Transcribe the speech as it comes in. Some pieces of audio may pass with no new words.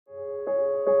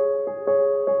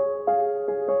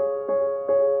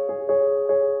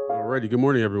Alrighty, good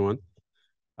morning, everyone.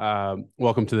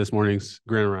 Welcome to this morning's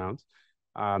Grand Rounds.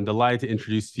 I'm delighted to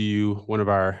introduce to you one of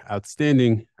our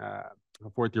outstanding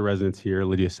fourth-year residents here,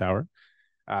 Lydia Sauer.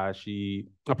 She,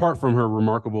 apart from her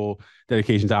remarkable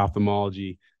dedication to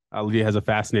ophthalmology, Lydia has a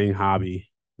fascinating hobby.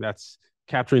 That's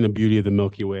capturing the beauty of the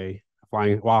Milky Way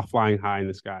while flying high in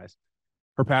the skies.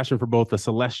 Her passion for both the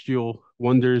celestial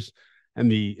wonders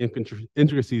and the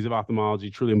intricacies of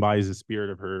ophthalmology truly embodies the spirit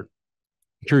of her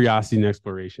curiosity and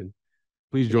exploration.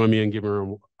 Please join me in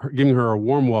giving her a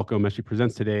warm welcome as she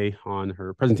presents today on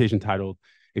her presentation titled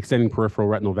Extending Peripheral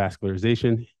Retinal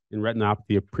Vascularization in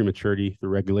Retinopathy of Prematurity through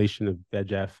Regulation of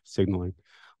VEGF Signaling.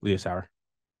 Lydia Sauer.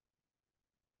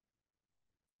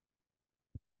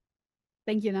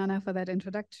 Thank you, Nana, for that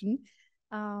introduction.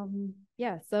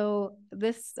 So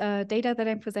this data that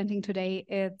I'm presenting today,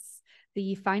 it's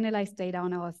the finalized data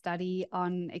on our study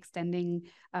on extending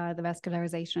the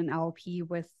vascularization in ROP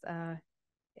with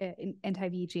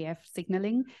anti-VEGF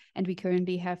signaling. And we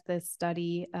currently have this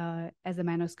study as a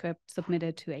manuscript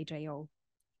submitted to AJO.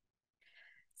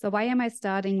 So why am I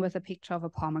starting with a picture of a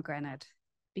pomegranate?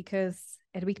 Because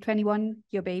at week 21,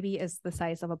 your baby is the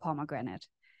size of a pomegranate.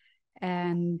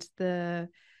 And the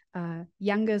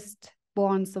youngest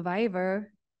born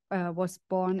survivor was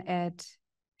born at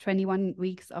 21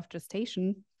 weeks of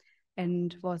gestation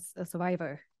and was a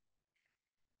survivor.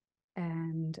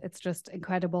 And it's just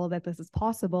incredible that this is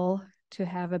possible to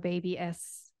have a baby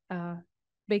as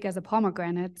big as a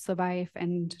pomegranate survive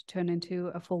and turn into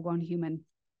a full-grown human.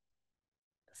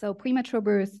 So premature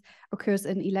birth occurs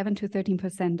in 11 to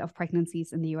 13% of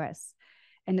pregnancies in the US.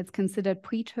 And it's considered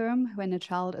preterm when a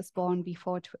child is born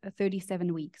before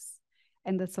 37 weeks.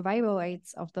 And the survival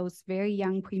rates of those very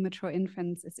young premature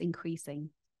infants is increasing.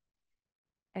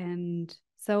 And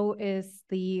so is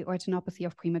the retinopathy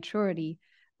of prematurity,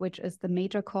 which is the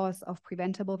major cause of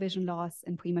preventable vision loss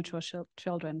in premature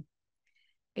children.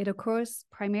 It occurs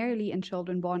primarily in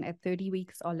children born at 30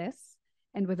 weeks or less,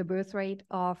 and with a birth rate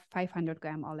of 500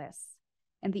 grams or less.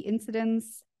 And the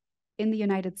incidence in the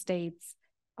United States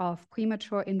of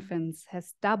premature infants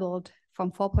has doubled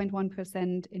from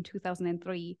 4.1% in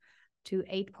 2003 to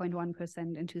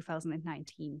 8.1% in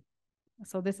 2019.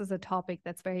 So this is a topic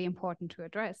that's very important to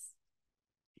address.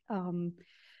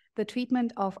 The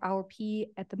treatment of ROP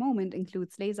at the moment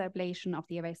includes laser ablation of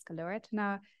the avascular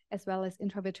retina, as well as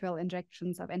intravitreal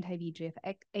injections of anti-VEGF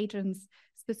agents,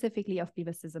 specifically of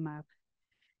bevacizumab.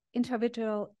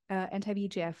 Intravitreal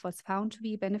anti-VEGF was found to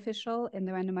be beneficial in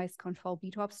the randomized control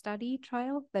BTOP study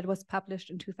trial that was published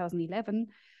in 2011,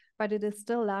 but it is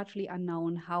still largely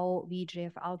unknown how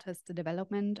VEGF alters the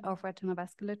development of retinal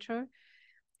vasculature.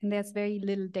 And there's very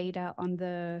little data on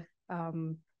the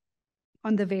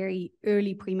very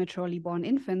early prematurely born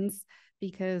infants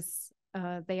because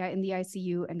they are in the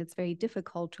ICU and it's very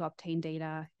difficult to obtain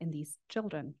data in these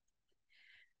children.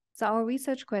 So our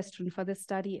research question for this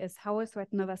study is, how is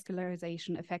retinal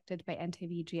vascularization affected by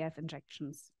anti-VEGF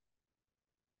injections?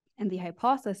 And the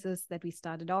hypothesis that we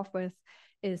started off with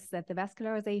is that the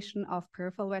vascularization of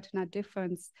peripheral retina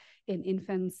differs in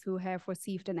infants who have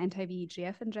received an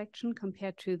anti-VEGF injection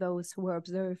compared to those who were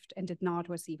observed and did not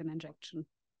receive an injection.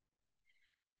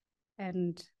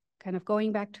 And kind of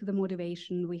going back to the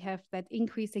motivation, we have that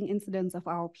increasing incidence of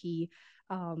ROP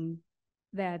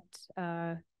that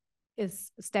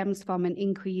stems from an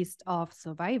increase of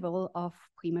survival of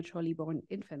prematurely born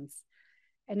infants.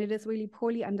 And it is really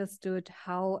poorly understood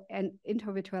how an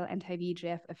intravitreal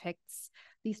anti-VEGF affects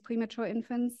these premature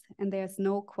infants, and there's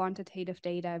no quantitative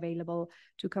data available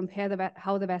to compare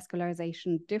how the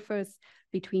vascularization differs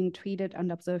between treated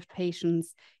and observed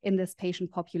patients in this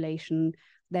patient population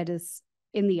that is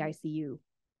in the ICU.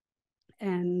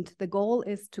 And the goal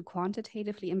is to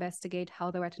quantitatively investigate how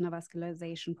the retinal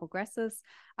vascularization progresses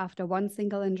after one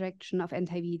single injection of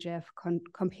anti-VEGF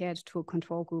compared to a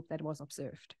control group that was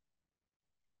observed.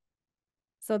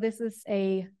 So this is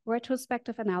a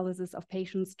retrospective analysis of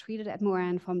patients treated at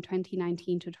Moran from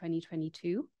 2019 to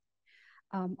 2022.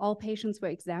 All patients were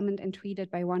examined and treated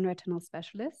by one retinal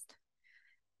specialist.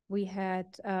 We had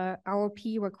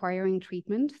ROP requiring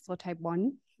treatment, so type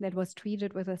 1, that was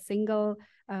treated with a single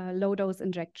low-dose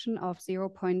injection of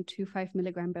 0.25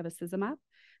 milligram bevacizumab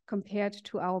compared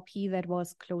to ROP that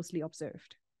was closely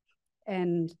observed.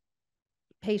 And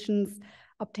patients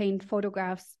obtained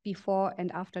photographs before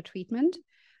and after treatment,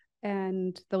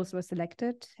 and those were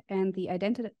selected. And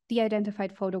the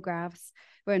de-identified photographs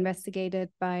were investigated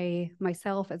by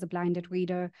myself as a blinded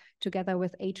reader, together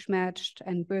with age-matched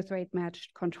and birth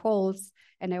rate-matched controls,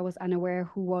 and I was unaware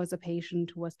who was a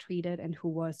patient who was treated and who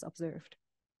was observed.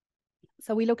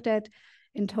 So we looked at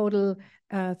In total,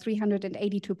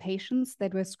 382 patients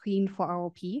that were screened for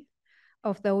ROP.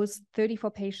 Of those,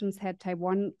 34 patients had type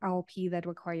 1 ROP that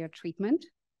required treatment.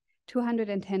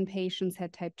 210 patients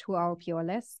had type 2 ROP or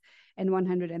less, and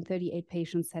 138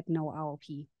 patients had no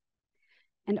ROP.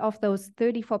 And of those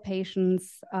 34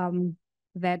 patients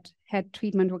that had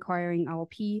treatment requiring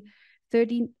ROP,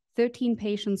 13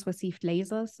 patients received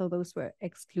lasers, so those were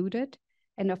excluded.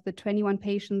 And of the 21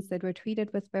 patients that were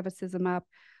treated with bevacizumab,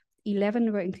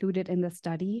 11 were included in the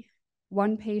study.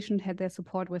 1 patient had their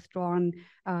support withdrawn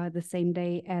the same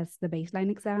day as the baseline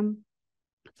exam.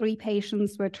 3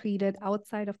 patients were treated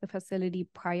outside of the facility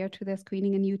prior to their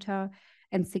screening in Utah,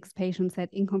 and 6 patients had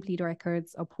incomplete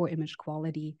records or poor image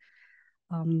quality.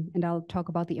 And I'll talk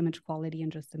about the image quality in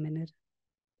just a minute.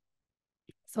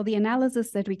 So the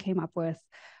analysis that we came up with,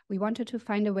 we wanted to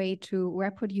find a way to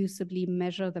reproducibly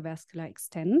measure the vascular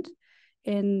extent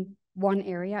in one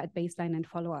area at baseline and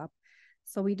follow-up.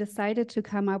 So we decided to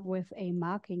come up with a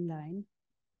marking line,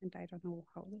 and I don't know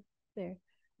how there,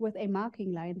 with a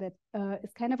marking line that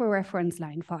is kind of a reference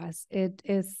line for us. It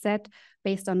is set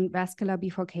based on vascular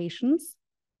bifurcations,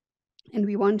 and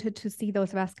we wanted to see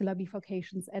those vascular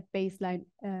bifurcations at baseline,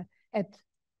 at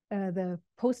the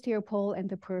posterior pole and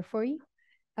the periphery,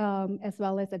 as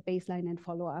well as at baseline and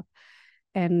follow-up.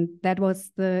 And that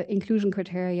was the inclusion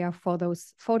criteria for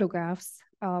those photographs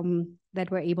that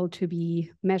were able to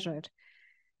be measured.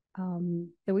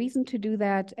 The reason to do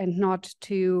that and not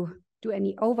to do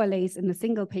any overlays in a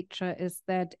single picture is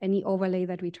that any overlay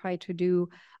that we tried to do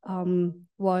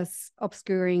was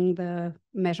obscuring the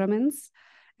measurements,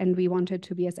 and we wanted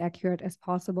to be as accurate as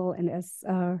possible and as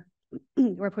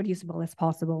reproducible as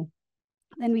possible.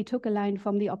 Then we took a line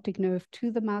from the optic nerve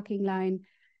to the marking line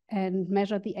and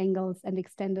measured the angles and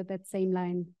extended that same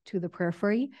line to the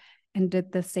periphery and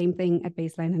did the same thing at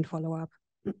baseline and follow-up.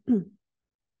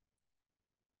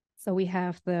 So we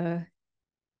have the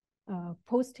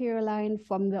posterior line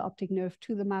from the optic nerve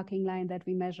to the marking line that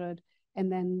we measured, and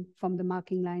then from the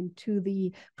marking line to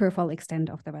the peripheral extent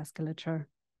of the vasculature.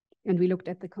 And we looked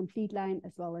at the complete line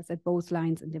as well as at both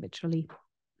lines individually.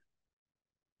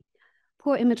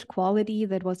 Poor image quality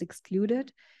that was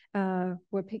excluded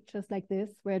were pictures like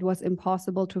this, where it was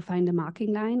impossible to find a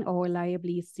marking line or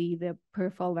reliably see the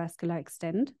peripheral vascular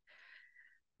extent,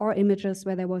 or images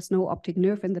where there was no optic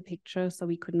nerve in the picture, so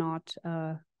we could not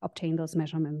obtain those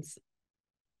measurements.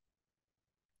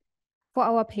 For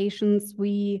our patients,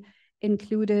 we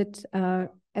included,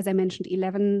 as I mentioned,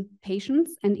 11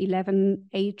 patients and 11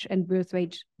 age and birth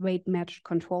weight matched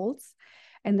controls.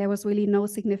 And there was really no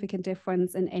significant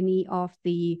difference in any of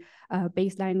the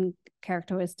baseline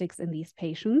characteristics in these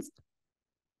patients,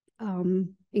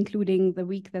 including the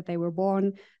week that they were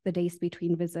born, the days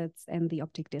between visits, and the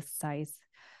optic disc size,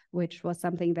 which was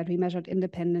something that we measured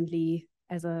independently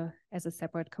as a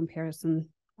separate comparison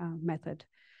method.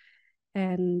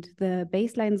 And the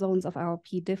baseline zones of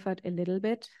ROP differed a little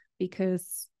bit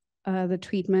because the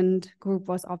treatment group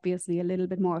was obviously a little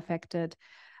bit more affected.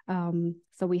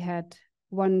 So we had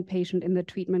 1 patient in the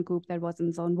treatment group that was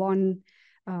in zone 1,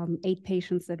 8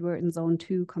 patients that were in zone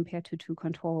 2 compared to 2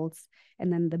 controls.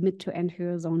 And then the mid to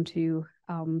anterior zone 2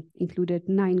 included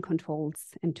 9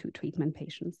 controls and 2 treatment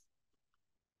patients.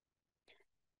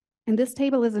 And this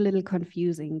table is a little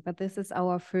confusing, but this is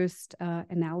our first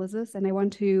analysis, and I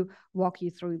want to walk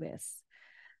you through this.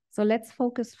 So let's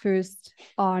focus first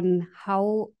on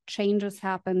how changes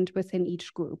happened within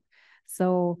each group.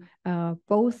 So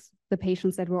both the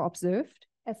patients that were observed,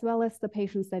 as well as the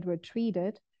patients that were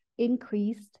treated,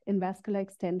 increased in vascular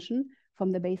extension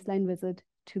from the baseline visit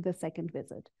to the second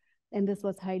visit. And this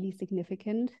was highly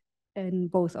significant in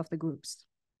both of the groups.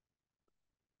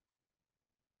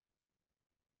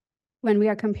 When we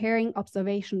are comparing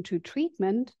observation to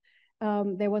treatment,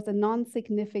 there was a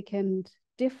non-significant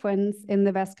difference in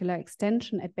the vascular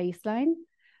extension at baseline,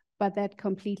 but that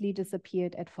completely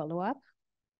disappeared at follow-up.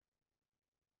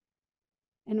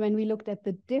 And when we looked at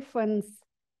the difference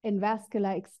in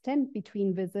vascular extent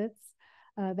between visits,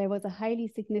 there was a highly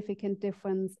significant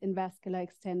difference in vascular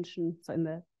extension. So in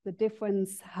the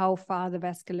difference, how far the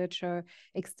vasculature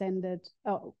extended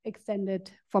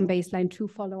from baseline to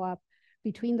follow-up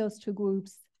between those 2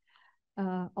 groups.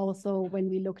 Also, when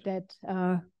we looked at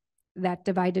that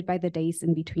divided by the days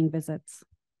in between visits.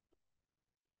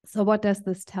 So what does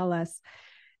this tell us?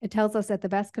 It tells us that the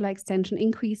vascular extension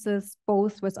increases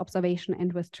both with observation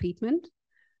and with treatment,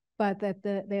 but that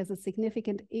there's a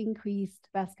significant increased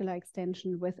vascular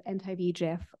extension with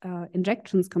anti-VEGF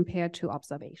injections compared to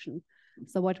observation.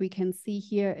 So what we can see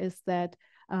here is that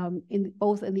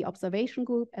both in the observation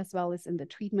group as well as in the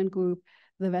treatment group,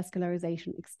 the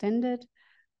vascularization extended,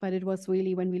 but it was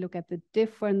really when we look at the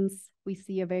difference, we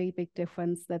see a very big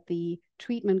difference that the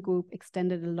treatment group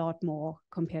extended a lot more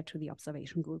compared to the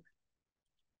observation group.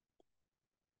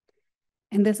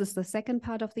 And this is the second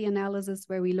part of the analysis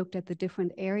where we looked at the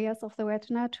different areas of the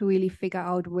retina to really figure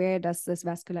out where does this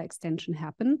vascular extension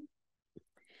happen.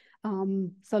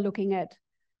 So looking at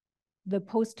the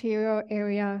posterior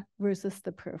area versus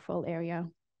the peripheral area.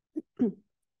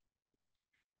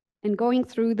 And going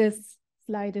through this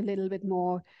slide a little bit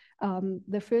more,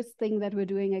 the first thing that we're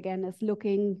doing again is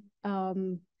looking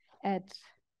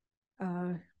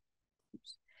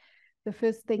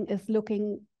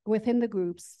within the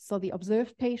groups, so the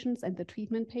observed patients and the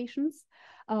treatment patients.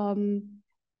 There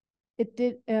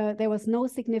was no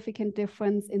significant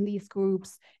difference in these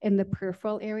groups in the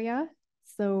peripheral area.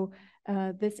 So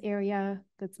this area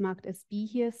that's marked as B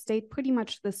here stayed pretty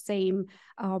much the same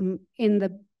in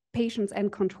the patients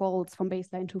and controls from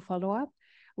baseline to follow-up,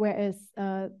 whereas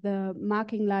the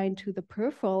marking line to the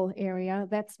peripheral area,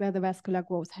 that's where the vascular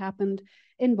growth happened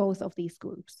in both of these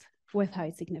groups with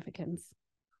high significance.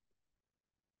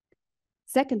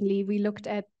 Secondly, we looked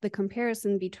at the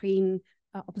comparison between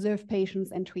observed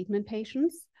patients and treatment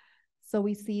patients. So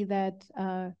we see that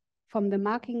from the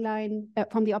marking line,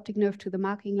 from the optic nerve to the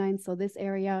marking line, so this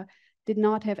area did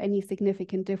not have any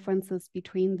significant differences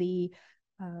between the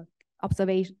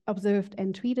observed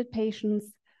and treated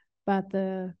patients, but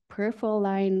the peripheral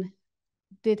line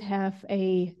did have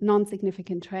a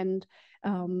non-significant trend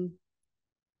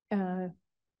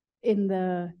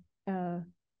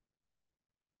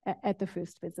at the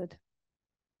first visit,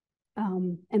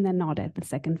 and then not at the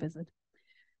second visit.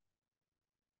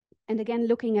 And again,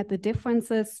 looking at the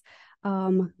differences,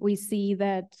 we see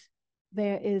that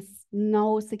there is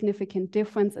no significant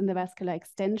difference in the vascular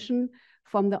extension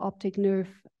from the optic nerve,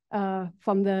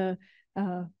 from the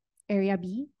area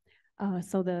B,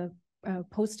 so the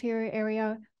posterior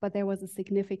area, but there was a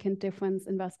significant difference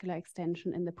in vascular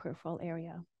extension in the peripheral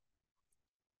area.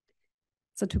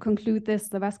 So to conclude this,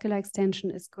 the vascular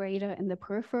extension is greater in the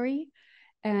periphery.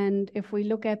 And if we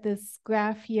look at this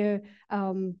graph here,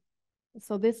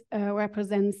 so this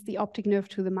represents the optic nerve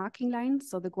to the marking line,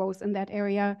 so the growth in that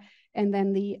area, and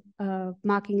then the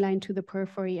marking line to the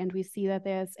periphery. And we see that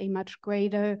there's a much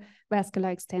greater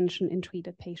vascular extension in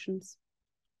treated patients.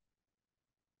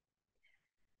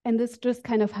 And this just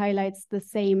kind of highlights the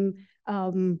same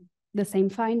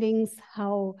findings,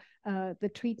 how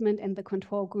the treatment and the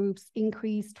control groups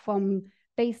increased from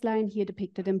baseline, here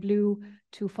depicted in blue,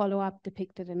 to follow-up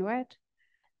depicted in red.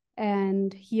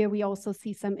 And here we also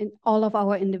see some in all of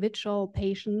our individual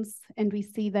patients, and we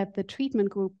see that the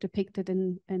treatment group depicted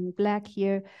in black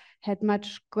here had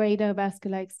much greater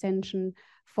vascular extension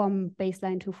from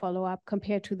baseline to follow-up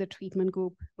compared to the treatment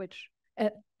group, which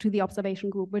to the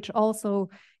observation group, which also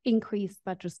increased,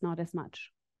 but just not as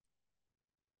much.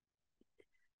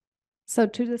 So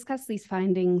to discuss these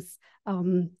findings,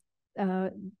 in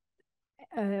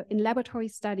laboratory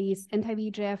studies,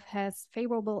 anti-VEGF has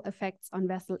favorable effects on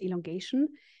vessel elongation,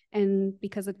 and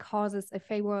because it causes a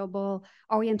favorable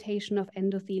orientation of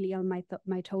endothelial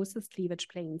mitosis cleavage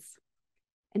planes.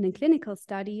 And in clinical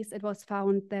studies, it was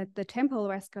found that the temporal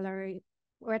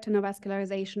retinal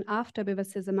vascularization after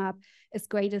bevacizumab is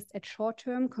greatest at short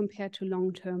term compared to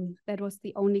long term. That was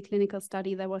the only clinical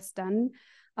study that was done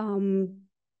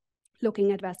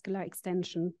looking at vascular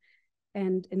extension.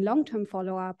 And in long-term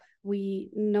follow-up,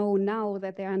 we know now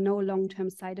that there are no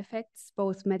long-term side effects,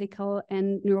 both medical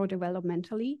and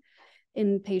neurodevelopmentally,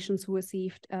 in patients who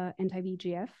received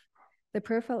anti-VEGF. The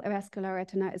peripheral avascular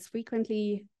retina is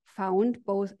frequently found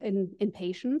both in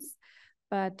patients,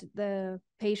 but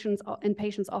patients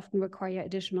often require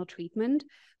additional treatment,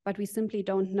 but we simply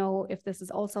don't know if this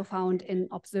is also found in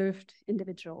observed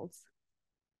individuals.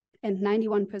 And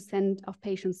 91% of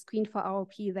patients screened for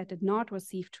ROP that did not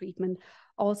receive treatment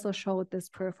also showed this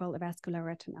peripheral avascular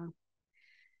retina.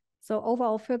 So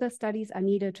overall, further studies are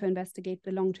needed to investigate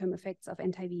the long-term effects of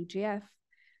anti-VEGF,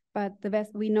 but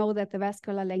we know that the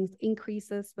vascular length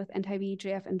increases with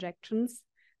anti-VEGF injections,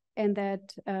 and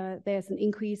that there's an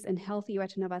increase in healthy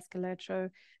retinal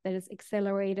vasculature that is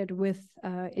accelerated with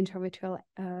intravitreal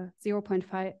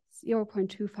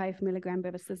 0.25 milligram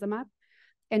bevacizumab.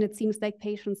 And it seems like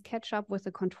patients catch up with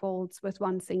the controls with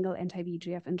one single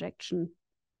anti-VEGF injection.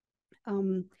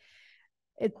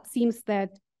 It seems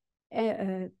that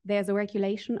there's a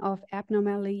regulation of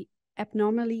abnormally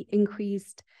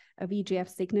increased VEGF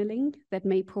signaling that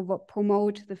may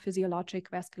promote the physiologic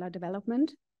vascular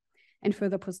development. And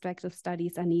further prospective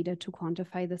studies are needed to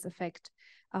quantify this effect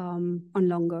on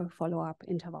longer follow-up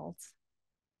intervals.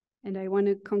 And I want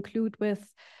to conclude with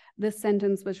this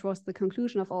sentence, which was the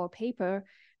conclusion of our paper,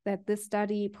 that this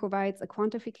study provides a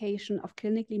quantification of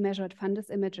clinically measured fundus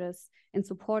images in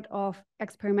support of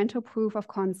experimental proof of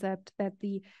concept that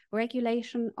the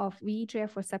regulation of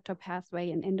VEGF receptor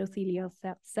pathway in endothelial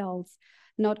cells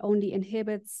not only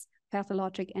inhibits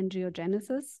pathologic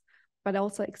angiogenesis, but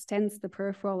also extends the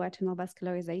peripheral retinal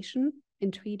vascularization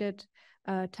in treated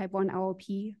type 1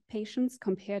 ROP patients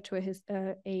compared to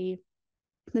the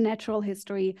natural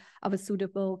history of a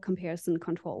suitable comparison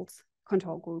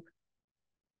control group.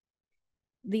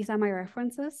 These are my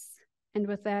references. And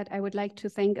with that, I would like to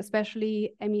thank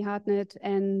especially Emmy Hartnett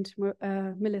and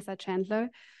Melissa Chandler,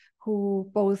 who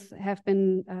both have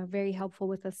been very helpful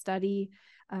with the study.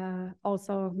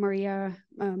 Also Maria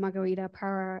Margarita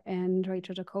Parra and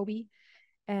Rachel Jacoby.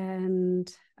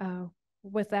 And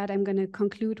with that, I'm going to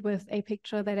conclude with a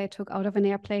picture that I took out of an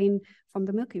airplane from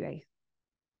the Milky Way.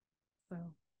 So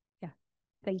yeah,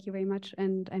 thank you very much.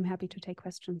 And I'm happy to take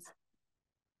questions.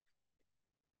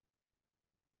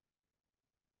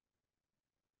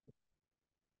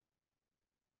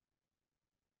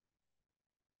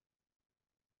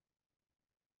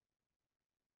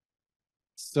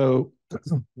 So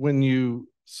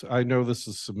I know this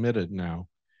is submitted now.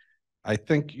 I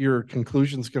think your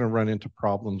conclusion is going to run into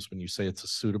problems when you say it's a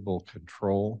suitable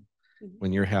control,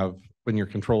 when your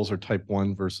controls are type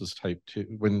 1 versus type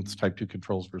 2, when it's type 2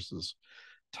 controls versus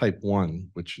type 1,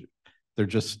 which they're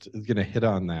just going to hit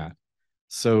on that.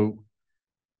 So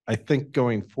I think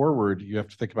going forward, you have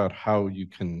to think about how you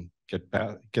can get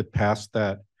past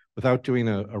that without doing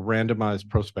a randomized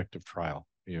prospective trial.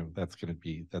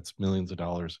 That's millions of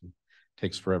dollars and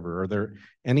takes forever. Are there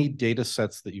any data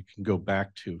sets that you can go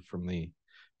back to from the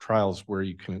trials where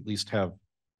you can at least have,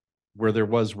 where there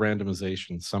was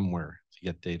randomization somewhere to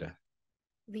get data?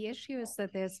 The issue is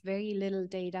that there's very little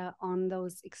data on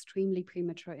those extremely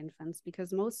premature infants,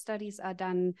 because most studies are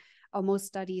done, or most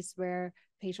studies where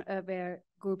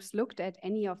groups looked at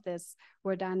any of this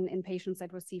were done in patients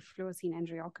that received fluorescein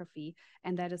angiography,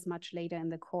 and that is much later in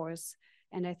the course.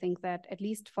 And I think that at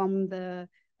least from the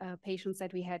patients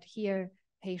that we had here,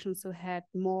 patients who had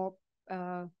more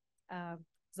zone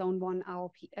 1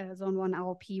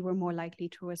 ROP were more likely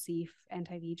to receive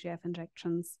anti-VEGF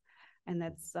injections. And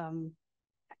that's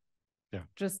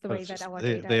just the way that our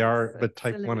data they are, is, but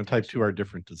type 1 and type 2 are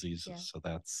different diseases. Yeah. So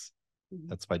that's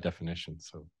by definition.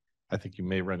 So I think you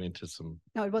may run into some.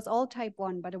 No, it was all type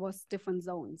 1, but it was different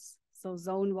zones. So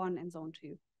zone 1 and zone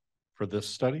 2. For this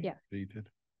study? Yeah. That you did?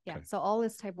 Yeah, okay. So all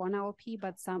is type 1 ROP,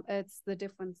 but it's the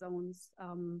different zones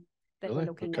that really? we're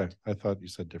looking at. at. I thought you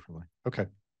said differently. Okay.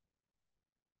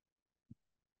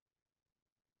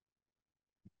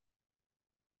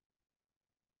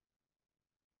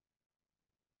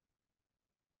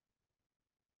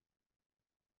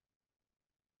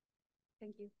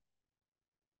 Thank you.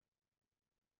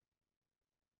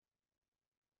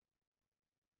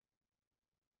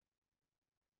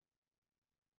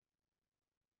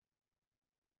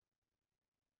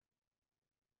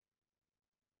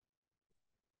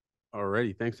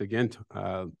 Alrighty, thanks again,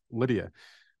 Lydia.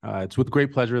 It's with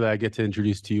great pleasure that I get to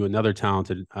introduce to you another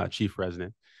talented chief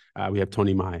resident. We have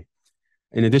Tony Mai.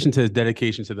 In addition to his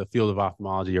dedication to the field of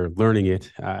ophthalmology or learning it,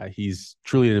 he's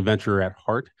truly an adventurer at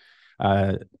heart,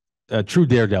 a true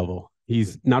daredevil.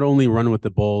 He's not only run with the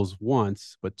bulls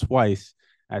once, but twice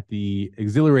at the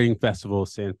exhilarating festival of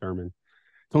San Fermin.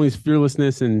 Tony's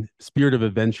fearlessness and spirit of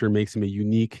adventure makes him a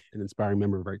unique and inspiring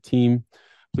member of our team.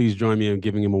 Please join me in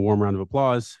giving him a warm round of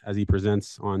applause as he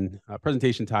presents on a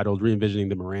presentation titled Re-envisioning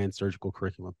the Moran Surgical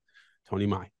Curriculum. Tony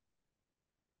Mai.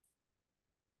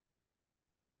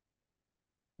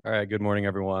 All right, good morning,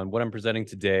 everyone. What I'm presenting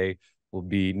today will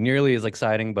be nearly as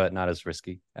exciting, but not as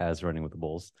risky as running with the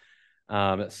bulls.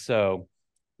 So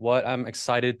what I'm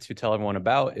excited to tell everyone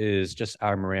about is just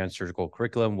our Moran surgical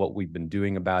curriculum, what we've been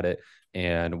doing about it,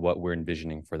 and what we're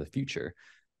envisioning for the future.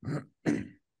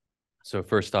 So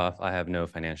first off, I have no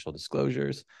financial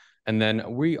disclosures. And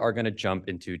then we are going to jump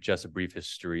into just a brief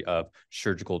history of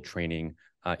surgical training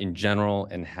in general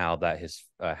and how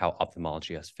how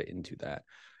ophthalmology has fit into that.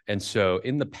 And so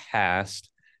in the past,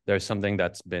 there's something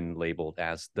that's been labeled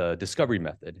as the discovery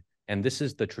method. And this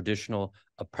is the traditional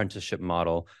apprenticeship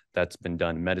model that's been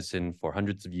done in medicine for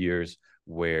hundreds of years,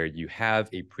 where you have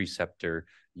a preceptor,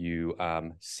 you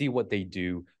see what they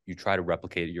do, you try to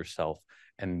replicate it yourself,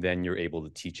 and then you're able to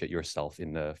teach it yourself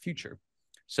in the future.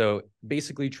 So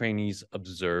basically, trainees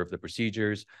observe the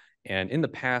procedures, and in the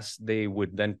past, they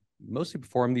would then mostly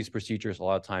perform these procedures a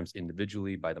lot of times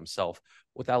individually by themselves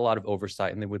without a lot of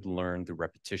oversight, and they would learn through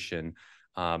repetition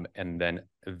and then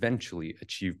eventually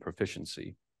achieve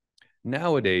proficiency.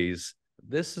 Nowadays,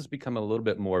 this has become a little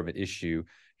bit more of an issue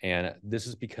And this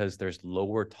is because there's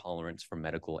lower tolerance for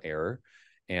medical error.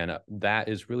 And that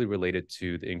is really related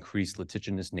to the increased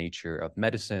litigious nature of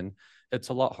medicine. It's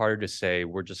a lot harder to say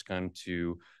we're just going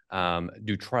to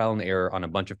do trial and error on a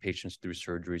bunch of patients through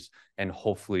surgeries, and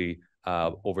hopefully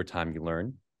over time you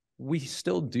learn. We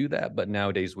still do that, but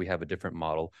nowadays we have a different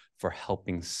model for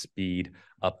helping speed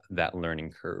up that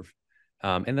learning curve.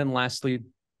 And then lastly,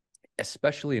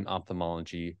 especially in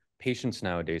ophthalmology, patients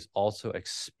nowadays also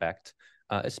expect,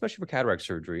 especially for cataract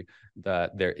surgery,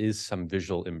 that there is some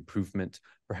visual improvement,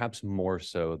 perhaps more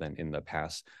so than in the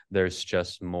past. There's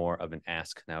just more of an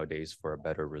ask nowadays for a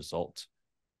better result.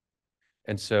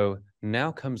 And so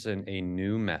now comes in a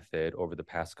new method over the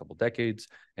past couple decades,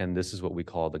 and this is what we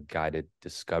call the guided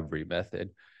discovery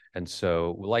method. And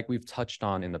so, like we've touched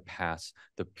on in the past,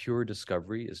 the pure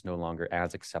discovery is no longer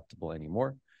as acceptable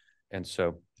anymore. And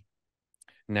so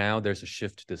now there's a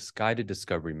shift to this guided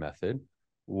discovery method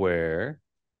where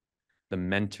the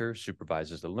mentor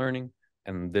supervises the learning,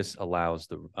 and this allows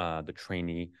the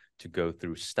trainee to go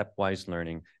through stepwise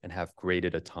learning and have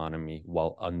graded autonomy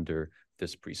while under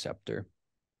this preceptor.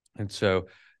 And so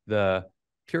the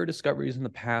pure discoveries in the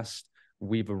past,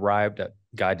 we've arrived at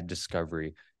guided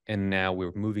discovery, and now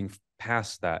we're moving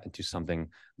past that into something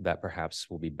that perhaps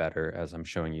will be better, as I'm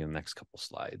showing you in the next couple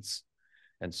slides.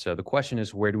 And so the question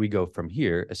is, where do we go from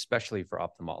here, especially for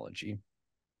ophthalmology?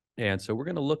 And so we're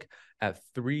going to look at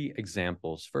 3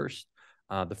 examples first.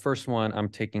 The first one I'm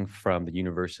taking from the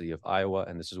University of Iowa,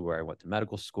 and this is where I went to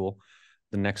medical school.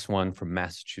 The next one from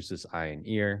Massachusetts Eye and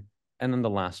Ear, and then the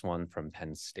last one from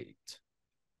Penn State.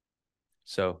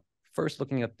 So first,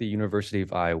 looking at the University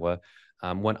of Iowa,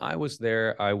 when I was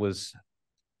there, I was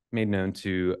made known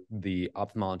to the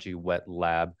ophthalmology wet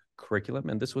lab curriculum,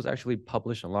 and this was actually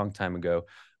published a long time ago,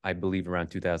 I believe around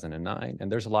 2009.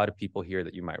 And there's a lot of people here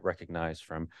that you might recognize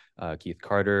from Keith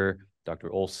Carter,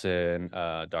 Dr. Olson,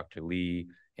 Dr. Lee,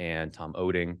 and Tom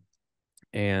Oding.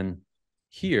 And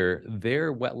here,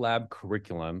 their wet lab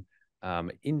curriculum,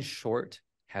 in short,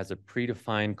 has a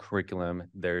predefined curriculum.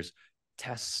 There's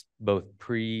tests both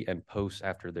pre and post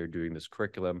after they're doing this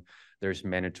curriculum. There's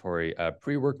mandatory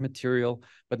pre-work material,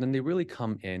 but then they really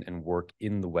come in and work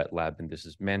in the wet lab, and this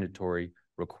is mandatory,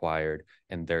 required,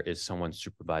 and there is someone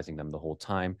supervising them the whole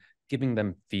time, giving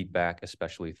them feedback,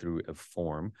 especially through a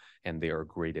form, and they are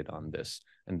graded on this.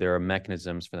 And there are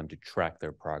mechanisms for them to track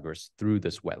their progress through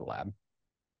this wet lab.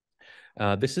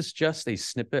 This is just a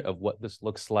snippet of what this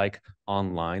looks like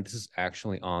online. This is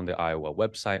actually on the Iowa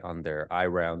website, on their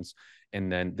iRounds. And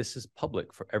then this is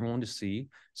public for everyone to see.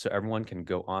 So everyone can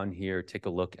go on here, take a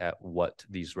look at what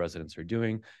these residents are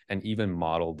doing, and even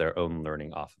model their own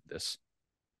learning off of this.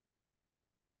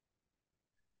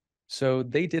 So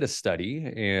they did a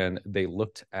study, and they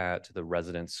looked at the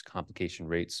residents' complication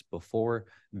rates before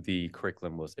the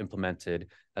curriculum was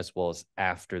implemented, as well as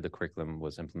after the curriculum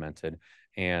was implemented.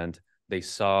 And they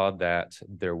saw that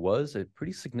there was a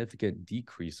pretty significant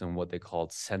decrease in what they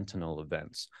called sentinel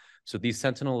events. So these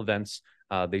sentinel events,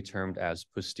 they termed as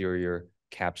posterior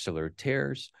capsular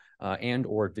tears and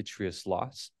or vitreous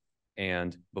loss.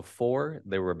 And before,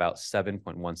 they were about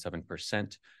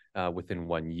 7.17% within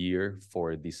 1 year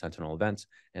for the sentinel events,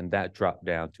 and that dropped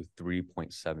down to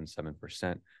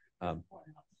 3.77%.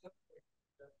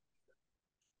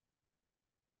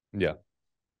 Yeah.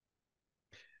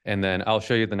 And then I'll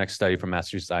show you the next study from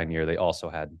Massachusetts Eye and Ear. They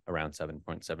also had around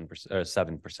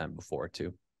 7% before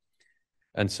too.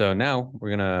 And so now we're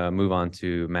gonna move on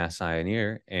to Mass Eye and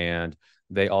Ear, and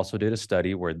they also did a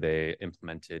study where they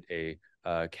implemented a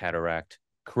cataract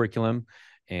curriculum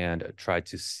and tried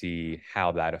to see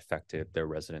how that affected their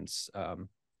residents'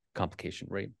 complication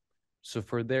rate. So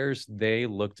for theirs, they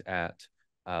looked at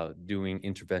doing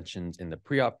interventions in the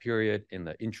pre-op period, in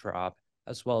the intra-op,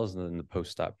 as well as in the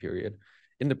post-op period.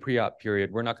 In the pre-op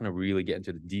period, we're not going to really get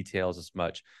into the details as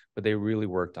much, but they really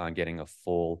worked on getting a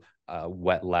full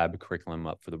wet lab curriculum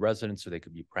up for the residents so they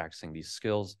could be practicing these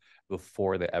skills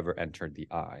before they ever entered the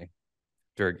eye.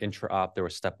 During intra-op, there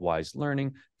was stepwise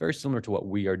learning, very similar to what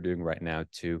we are doing right now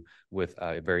too, with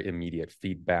very immediate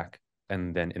feedback.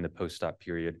 And then in the post-op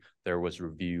period, there was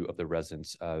review of the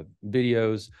residents'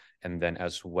 videos, and then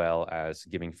as well as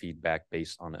giving feedback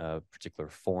based on a particular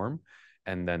form.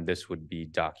 And then this would be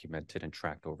documented and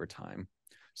tracked over time.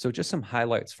 So just some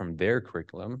highlights from their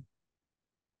curriculum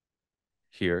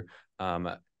here,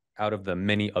 out of the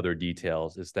many other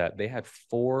details, is that they had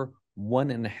 4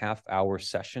 1.5-hour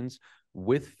sessions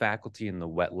with faculty in the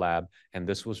wet lab, and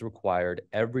this was required.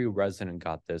 Every resident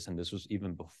got this, and this was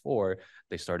even before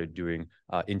they started doing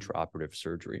intraoperative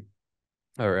surgery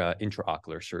or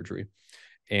intraocular surgery.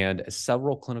 And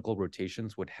several clinical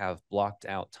rotations would have blocked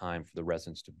out time for the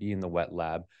residents to be in the wet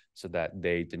lab so that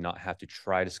they did not have to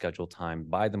try to schedule time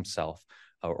by themselves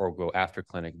or go after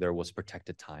clinic. There was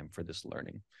protected time for this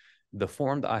learning. The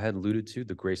form that I had alluded to,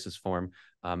 the GRACES form,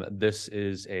 this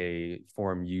is a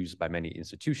form used by many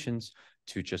institutions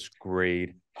to just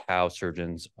grade how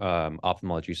surgeons,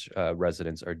 ophthalmology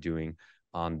residents are doing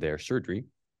on their surgery.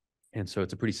 And so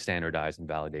it's a pretty standardized and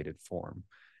validated form.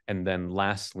 And then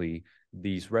lastly,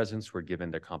 these residents were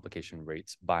given their complication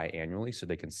rates biannually so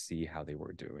they can see how they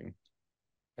were doing.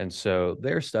 And so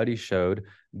their study showed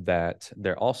that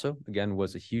there also, again,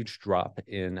 was a huge drop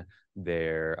in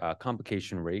their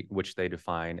complication rate, which they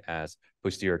define as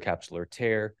posterior capsular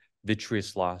tear,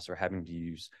 vitreous loss, or having to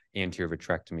use anterior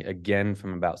vitrectomy, again,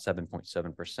 from about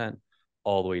 7.7%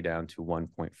 all the way down to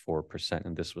 1.4%.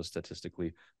 And this was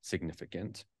statistically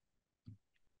significant.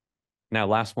 Now,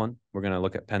 last one, we're going to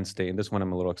look at Penn State, and this one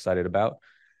I'm a little excited about.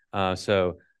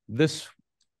 So this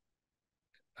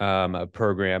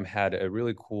program had a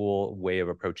really cool way of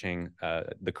approaching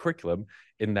the curriculum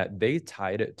in that they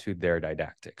tied it to their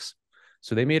didactics.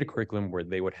 So they made a curriculum where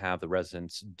they would have the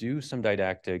residents do some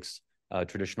didactics,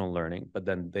 traditional learning, but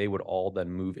then they would all then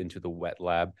move into the wet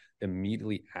lab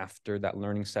immediately after that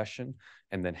learning session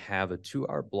and then have a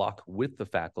 2-hour block with the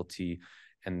faculty.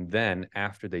 And then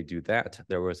after they do that,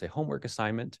 there was a homework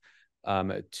assignment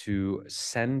to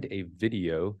send a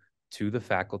video to the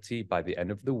faculty by the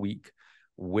end of the week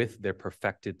with their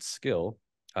perfected skill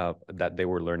that they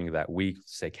were learning that week,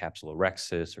 say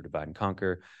capsulorhexis or divide and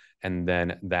conquer, and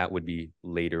then that would be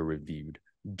later reviewed.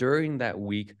 During that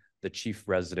week, the chief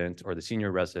resident or the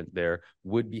senior resident there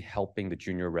would be helping the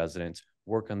junior residents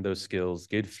work on those skills,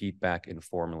 give feedback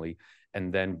informally,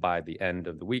 and then by the end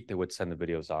of the week, they would send the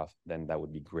videos off, then that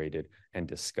would be graded and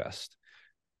discussed.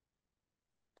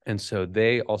 And so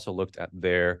they also looked at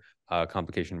their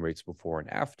complication rates before and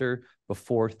after,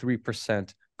 before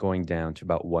 3% going down to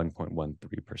about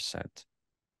 1.13%.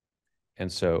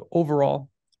 And so overall,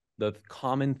 the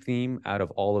common theme out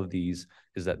of all of these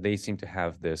is that they seem to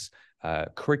have this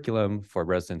curriculum for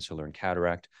residents to learn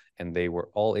cataract, and they were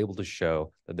all able to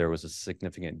show that there was a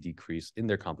significant decrease in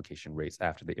their complication rates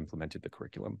after they implemented the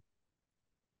curriculum.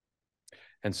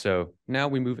 And so now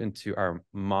we move into our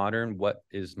modern, what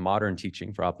is modern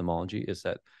teaching for ophthalmology is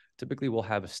that typically we'll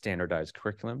have a standardized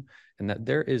curriculum and that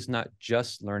there is not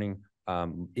just learning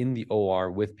in the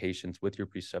OR with patients, with your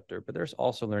preceptor, but there's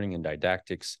also learning in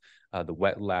didactics, the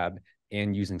wet lab,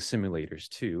 and using simulators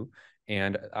too.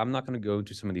 And I'm not going to go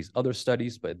into some of these other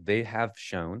studies, but they have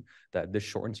shown that this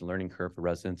shortens the learning curve for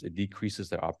residents. It decreases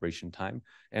their operation time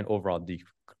and overall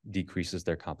decreases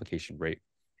their complication rate.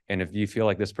 And if you feel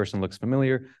like this person looks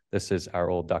familiar, this is our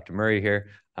old Dr. Murray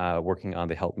here working on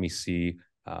the Help Me See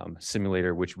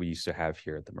simulator, which we used to have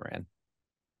here at the Moran.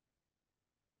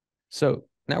 So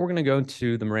now we're going to go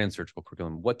into the Moran surgical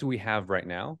curriculum. What do we have right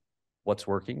now? What's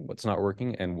working, what's not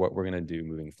working, and what we're going to do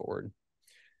moving forward.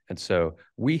 And so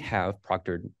we have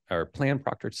proctored or planned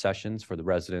proctored sessions for the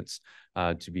residents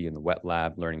to be in the wet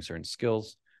lab learning certain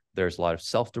skills. There's a lot of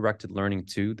self-directed learning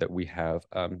too that we have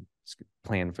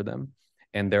planned for them.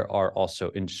 And there are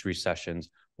also industry sessions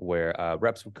where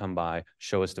reps would come by,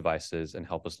 show us devices, and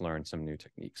help us learn some new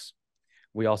techniques.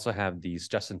 We also have these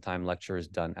just-in-time lectures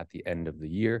done at the end of the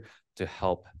year to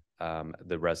help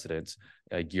the residents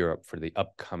gear up for the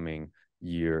upcoming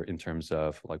year in terms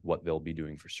of like what they'll be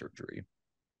doing for surgery.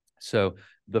 So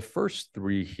the first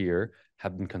 3 here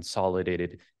have been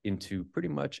consolidated into pretty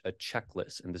much a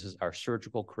checklist. And this is our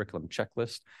surgical curriculum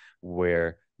checklist,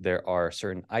 where there are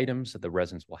certain items that the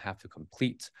residents will have to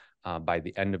complete by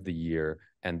the end of the year.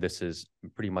 And this is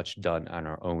pretty much done on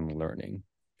our own learning.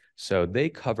 So they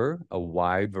cover a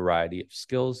wide variety of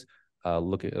skills,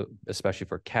 especially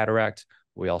for cataract.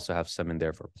 We also have some in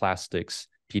there for plastics,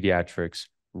 pediatrics,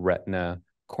 retina,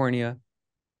 cornea.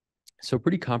 So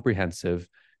pretty comprehensive.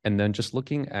 And then just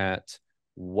looking at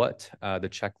what the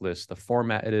checklist, the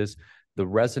format it is, the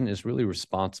resident is really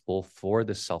responsible for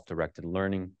the self-directed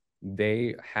learning.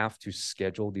 They have to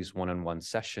schedule these one-on-one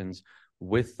sessions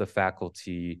with the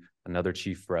faculty, another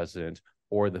chief resident,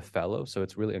 or the fellow. So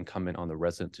it's really incumbent on the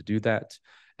resident to do that.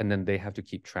 And then they have to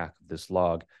keep track of this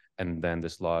log. And then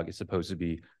this log is supposed to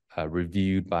be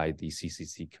reviewed by the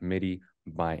CCC committee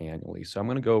biannually. So I'm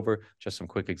going to go over just some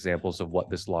quick examples of what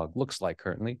this log looks like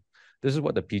currently. This is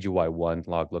what the PGY1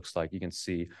 log looks like. You can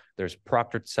see there's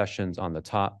proctored sessions on the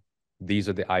top. These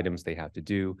are the items they have to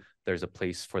do. There's a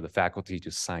place for the faculty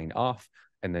to sign off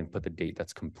and then put the date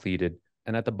that's completed.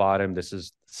 And at the bottom, this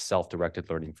is self-directed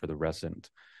learning for the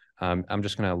resident. I'm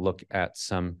just going to look at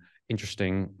some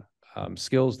interesting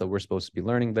skills that we're supposed to be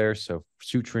learning there. So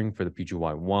suturing for the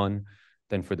PGY1,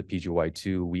 then for the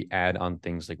PGY2, we add on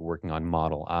things like working on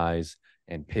model eyes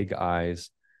and pig eyes.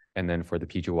 And then for the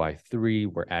PGY3,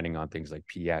 we're adding on things like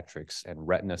pediatrics and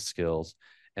retina skills.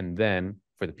 And then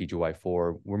for the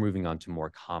PGY4, we're moving on to more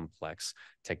complex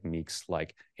techniques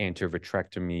like anterior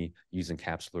vitrectomy, using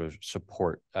capsular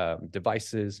support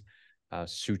devices,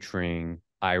 suturing,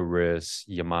 iris,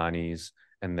 Yamanis,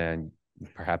 and then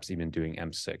perhaps even doing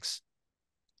M6.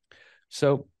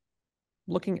 So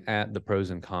looking at the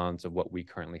pros and cons of what we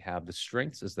currently have, the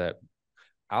strengths is that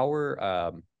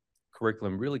our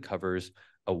curriculum really covers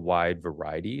a wide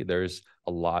variety. There's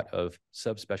a lot of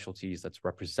subspecialties that's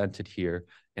represented here,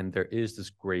 and there is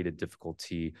this graded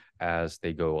difficulty as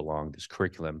they go along this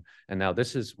curriculum. And now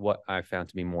this is what I found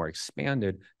to be more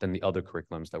expanded than the other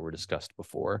curriculums that were discussed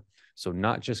before. So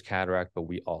not just cataract, but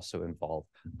we also involve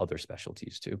other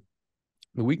specialties too.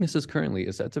 The weaknesses currently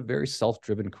is that it's a very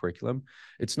self-driven curriculum.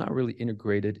 It's not really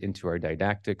integrated into our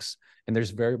didactics, and there's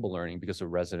variable learning because the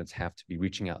residents have to be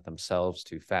reaching out themselves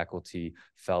to faculty,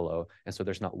 fellow, and so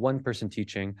there's not one person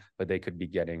teaching, but they could be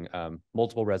getting,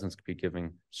 multiple residents could be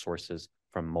giving sources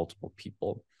from multiple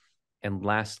people. And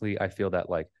lastly, I feel that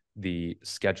like the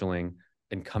scheduling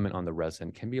incumbent on the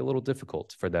resident can be a little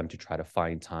difficult for them to try to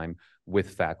find time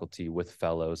with faculty, with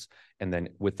fellows, and then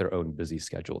with their own busy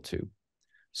schedule too.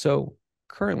 So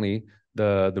currently,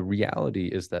 the reality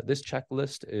is that this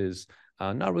checklist is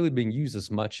not really being used as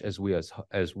much as we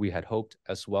had hoped,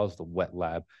 as well as the wet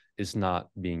lab is not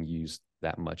being used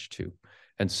that much too.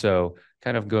 And so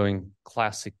kind of going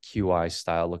classic QI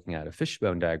style, looking at a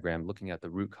fishbone diagram, looking at the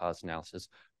root cause analysis,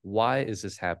 why is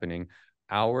this happening?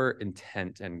 Our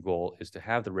intent and goal is to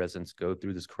have the residents go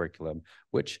through this curriculum,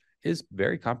 which is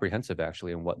very comprehensive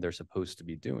actually in what they're supposed to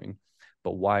be doing.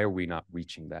 But why are we not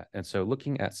reaching that? And so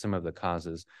looking at some of the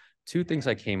causes, two things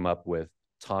I came up with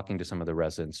talking to some of the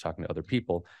residents, talking to other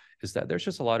people, is that there's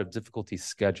just a lot of difficulty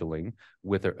scheduling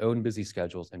with their own busy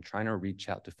schedules and trying to reach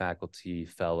out to faculty,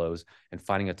 fellows, and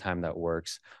finding a time that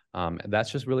works.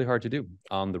 That's just really hard to do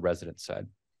on the resident side.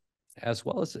 As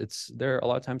well as there a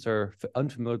lot of times are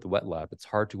unfamiliar with the wet lab. It's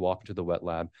hard to walk into the wet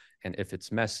lab, and if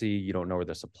it's messy, you don't know where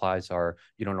the supplies are,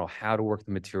 you don't know how to work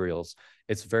the materials,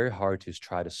 it's very hard to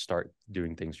try to start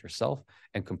doing things yourself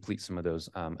and complete some of those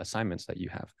assignments that you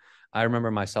have. I remember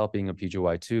myself being a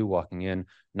PGY2, walking in,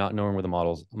 not knowing where the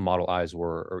model eyes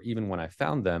were, or even when I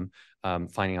found them,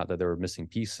 finding out that there were missing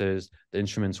pieces, the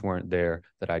instruments weren't there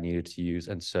that I needed to use.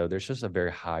 And so there's just a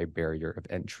very high barrier of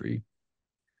entry.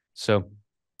 So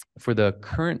for the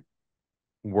current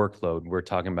workload we're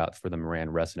talking about for the Moran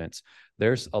residents,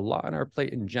 there's a lot on our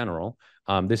plate in general.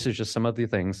 This is just some of the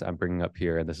things I'm bringing up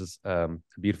here. And this is a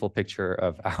beautiful picture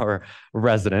of our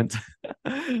resident.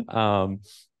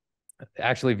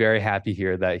 Actually very happy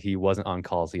here that he wasn't on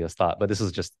call as he has thought, but this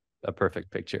is just a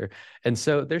perfect picture. And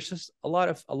so there's just a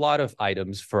lot of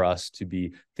items for us to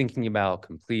be thinking about,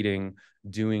 completing,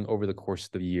 doing over the course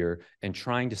of the year, and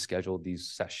trying to schedule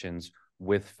these sessions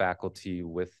with faculty,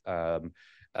 with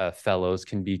fellows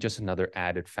can be just another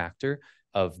added factor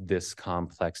of this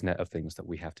complex net of things that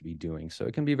we have to be doing. So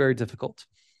it can be very difficult,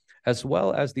 as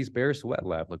well as these barriers to wet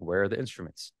lab, like where are the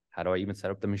instruments? How do I even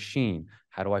set up the machine?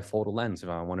 How do I fold a lens if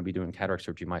I want to be doing cataract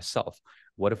surgery myself?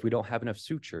 What if we don't have enough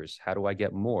sutures? How do I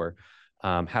get more?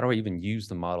 How do I even use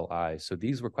the model eye? So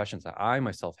these were questions that I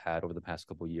myself had over the past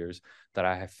couple of years that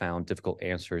I have found difficult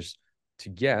answers to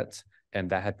get, and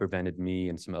that had prevented me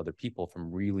and some other people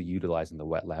from really utilizing the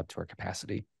wet lab to our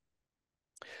capacity.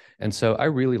 And so I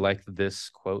really liked this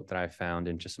quote that I found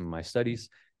in just some of my studies.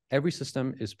 Every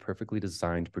system is perfectly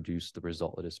designed to produce the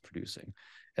result it is producing.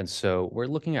 And so we're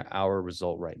looking at our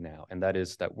result right now, and that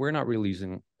is that we're not really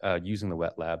using the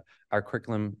wet lab. Our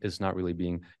curriculum is not really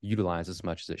being utilized as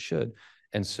much as it should.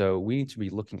 And so we need to be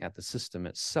looking at the system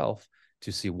itself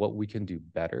to see what we can do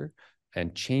better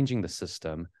and changing the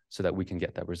system so that we can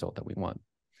get that result that we want.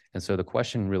 And so the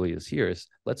question really is here is,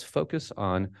 let's focus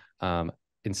on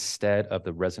instead of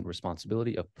the resident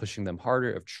responsibility of pushing them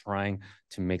harder, of trying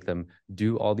to make them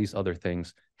do all these other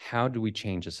things, how do we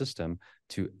change the system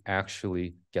to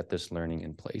actually get this learning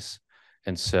in place?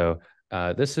 And so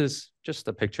this is just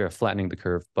a picture of flattening the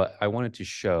curve, but I wanted to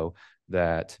show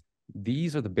that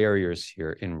these are the barriers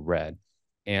here in red.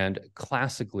 And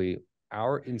classically,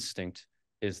 our instinct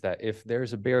is that if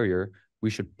there's a barrier,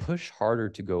 we should push harder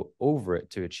to go over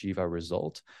it to achieve our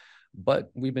result.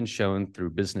 But we've been shown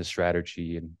through business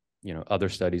strategy and other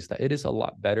studies that it is a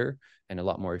lot better and a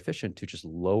lot more efficient to just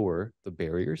lower the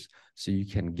barriers so you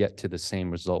can get to the same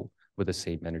result with the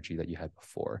same energy that you had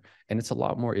before. And it's a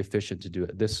lot more efficient to do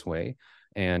it this way.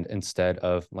 And instead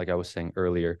of, like I was saying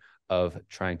earlier, of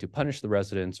trying to punish the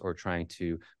residents or trying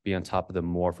to be on top of them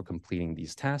more for completing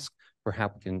these tasks,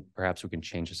 perhaps we can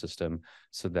change the system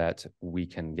so that we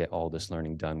can get all this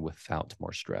learning done without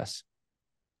more stress.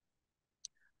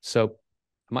 So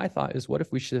my thought is, what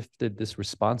if we shifted this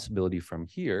responsibility from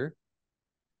here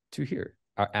to here,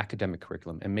 our academic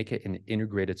curriculum, and make it an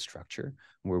integrated structure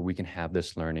where we can have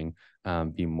this learning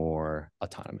be more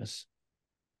autonomous.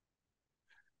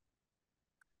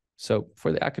 So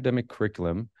for the academic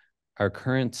curriculum, our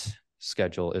current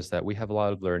schedule is that we have a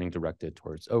lot of learning directed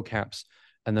towards OCAPs.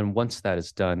 And then once that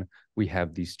is done, we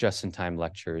have these just-in-time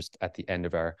lectures at the end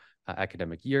of our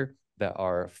academic year that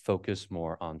are focused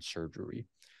more on surgery.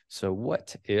 So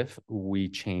what if we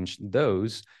changed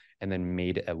those and then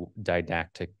made a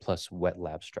didactic plus wet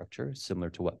lab structure similar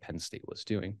to what Penn State was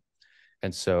doing?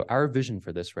 And so our vision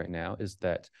for this right now is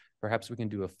that perhaps we can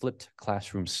do a flipped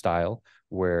classroom style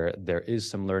where there is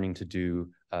some learning to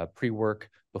do pre-work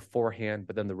beforehand,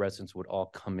 but then the residents would all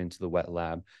come into the wet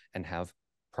lab and have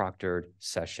proctored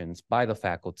sessions by the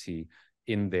faculty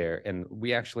in there. And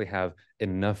we actually have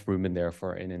enough room in there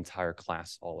for an entire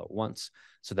class all at once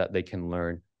so that they can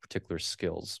learn particular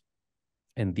skills.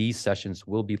 And these sessions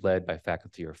will be led by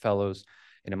faculty or fellows.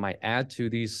 And it might add to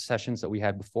these sessions that we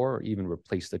had before or even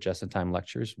replace the just-in-time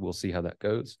lectures. We'll see how that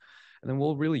goes. And then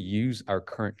we'll really use our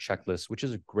current checklist, which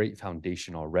is a great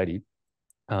foundation already,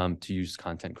 to use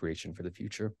content creation for the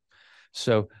future.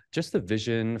 So just the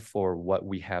vision for what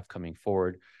we have coming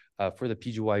forward. For the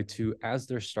PGY2, as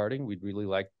they're starting, we'd really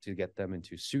like to get them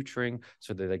into suturing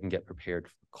so that they can get prepared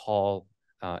for call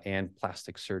and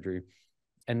plastic surgery.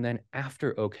 And then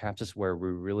after OCAPs is where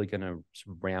we're really going to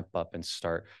ramp up and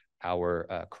start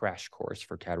our crash course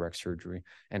for cataract surgery.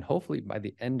 And hopefully by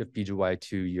the end of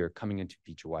PGY2 year, coming into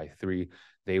PGY3,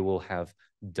 they will have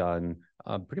done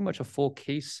pretty much a full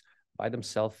case by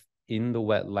themselves in the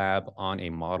wet lab on a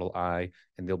model eye,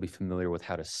 and they'll be familiar with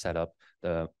how to set up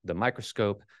the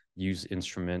microscope, use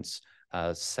instruments,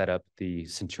 set up the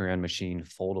Centurion machine,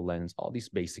 fold a lens, all these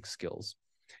basic skills.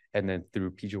 And then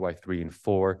through PGY3 and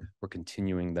 4, we're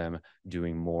continuing them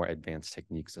doing more advanced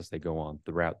techniques as they go on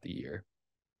throughout the year.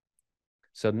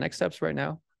 So the next steps right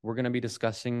now, we're going to be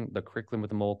discussing the curriculum with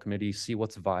the MOL committee, see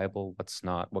what's viable, what's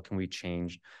not, what can we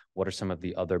change, what are some of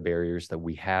the other barriers that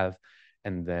we have.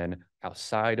 And then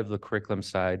outside of the curriculum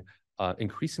side,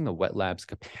 increasing the wet lab's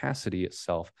capacity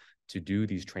itself to do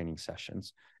these training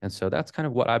sessions. And so that's kind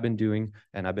of what I've been doing.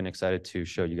 And I've been excited to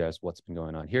show you guys what's been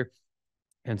going on here.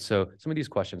 And so some of these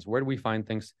questions, where do we find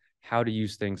things, how to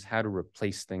use things, how to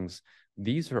replace things?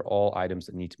 These are all items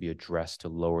that need to be addressed to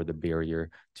lower the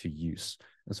barrier to use.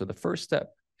 And so the first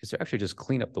step is to actually just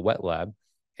clean up the wet lab.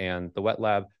 And the wet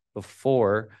lab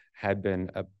before had been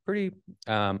a pretty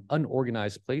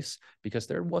unorganized place because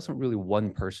there wasn't really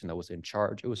one person that was in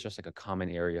charge. It was just like a common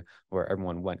area where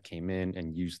everyone came in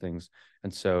and used things.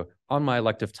 And so on my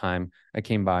elective time, I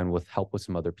came by and with help with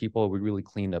some other people, we really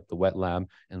cleaned up the wet lab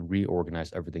and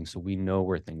reorganized everything so we know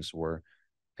where things were.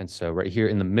 And so right here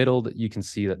in the middle, you can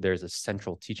see that there's a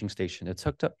central teaching station. It's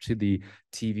hooked up to the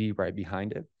TV right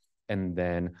behind it. And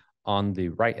then on the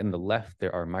right and the left,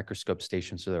 there are microscope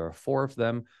stations. So there are 4 of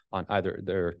them on either,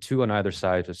 there are 2 on either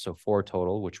side. So 4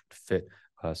 total, which would fit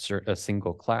a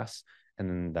single class. And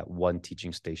then that 1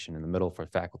 teaching station in the middle for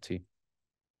faculty.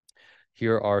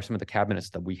 Here are some of the cabinets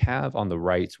that we have. On the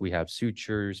right, we have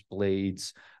sutures,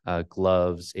 blades,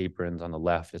 gloves, aprons. On the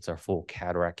left, it's our full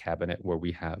cataract cabinet where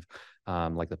we have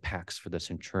like the packs for the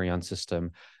Centurion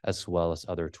system, as well as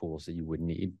other tools that you would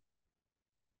need.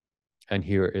 And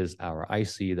here is our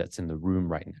IC that's in the room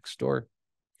right next door.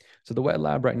 So the wet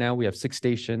lab right now, we have 6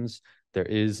 stations. There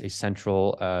is a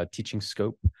central teaching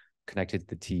scope connected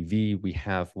to the TV. We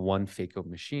have 1 phaco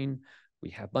machine. We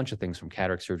have a bunch of things from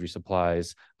cataract surgery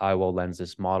supplies, IOL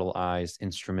lenses, model eyes,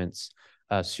 instruments,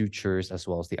 sutures, as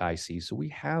well as the IC. So we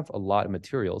have a lot of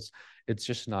materials. It's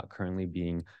just not currently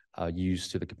being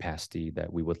used to the capacity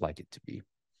that we would like it to be.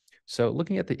 So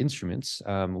looking at the instruments,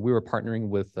 we were partnering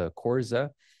with Corza,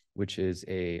 which is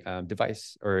a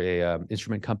device or a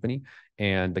instrument company.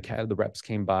 And the reps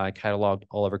came by, cataloged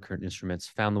all of our current instruments,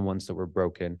 found the ones that were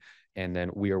broken, and then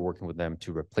we are working with them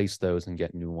to replace those and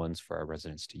get new ones for our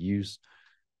residents to use.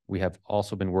 We have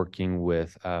also been working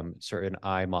with certain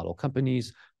eye model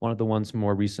companies. One of the ones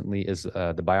more recently is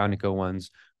the Bionico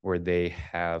ones, where they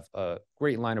have a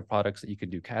great line of products that you can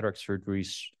do cataract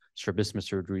surgeries, strabismus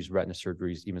surgeries, retina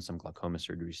surgeries, even some glaucoma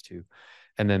surgeries too.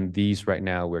 And then these right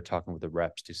now, we're talking with the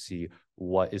reps to see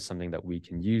what is something that we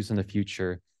can use in the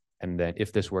future. And then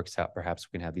if this works out, perhaps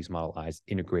we can have these model eyes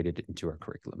integrated into our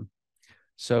curriculum.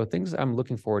 So things I'm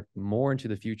looking forward more into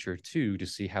the future too, to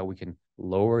see how we can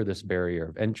lower this barrier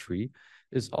of entry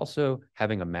is also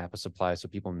having a map of supplies so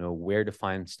people know where to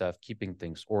find stuff, keeping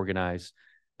things organized.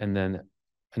 And then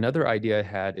another idea I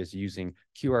had is using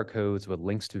QR codes with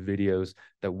links to videos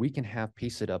that we can have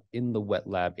pasted up in the wet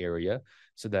lab area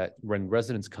so that when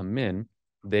residents come in,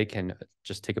 they can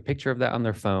just take a picture of that on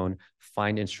their phone,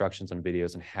 find instructions on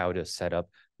videos on how to set up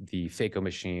the phaco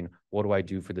machine. What do I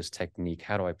do for this technique?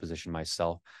 How do I position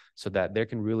myself? So that they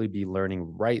can really be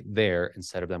learning right there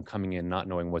instead of them coming in not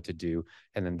knowing what to do,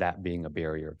 and then that being a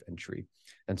barrier of entry.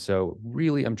 And so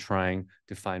really I'm trying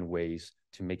to find ways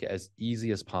to make it as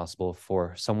easy as possible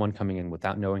for someone coming in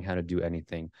without knowing how to do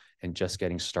anything and just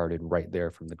getting started right there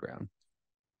from the ground.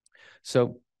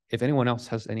 So if anyone else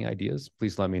has any ideas,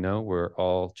 please let me know. We're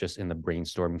all just in the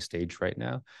brainstorming stage right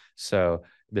now. So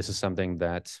this is something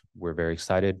that we're very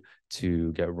excited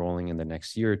to get rolling in the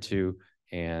next year or two,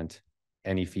 and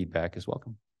any feedback is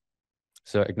welcome.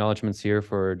 So acknowledgements here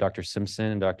for Dr. Simpson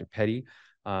and Dr. Petty,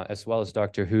 as well as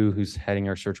Dr. Hu, who's heading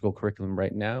our surgical curriculum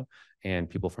right now, and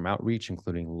people from Outreach,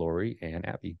 including Lori and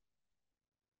Abby.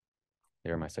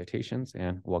 There are my citations,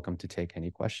 and welcome to take any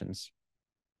questions.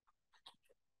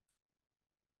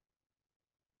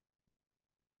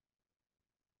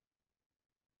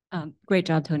 Great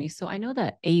job, Tony. So I know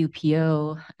that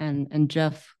AUPO and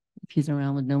Jeff, if he's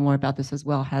around, would know more about this as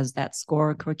well, has that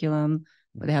SCORE curriculum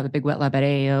where they have a big wet lab at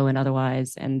AAO and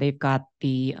otherwise, and they've got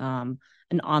the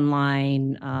an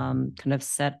online kind of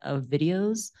set of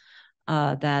videos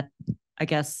that I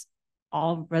guess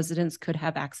all residents could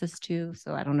have access to.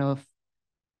 So I don't know if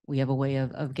we have a way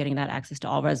of getting that access to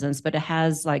all residents, but it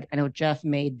has, like, I know Jeff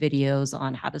made videos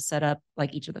on how to set up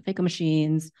like each of the phaco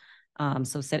machines.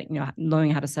 So setting, knowing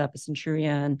how to set up a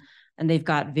Centurion, and they've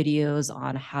got videos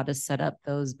on how to set up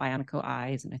those Bionico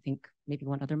eyes, and I think maybe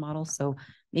one other model. So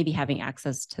maybe having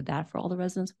access to that for all the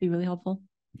residents would be really helpful.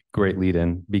 Great lead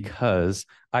in, because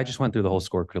I just went through the whole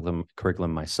SCORE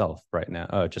curriculum myself right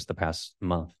now, just the past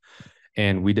month.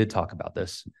 And we did talk about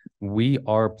this. We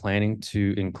are planning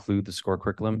to include the SCORE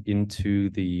curriculum into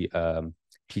the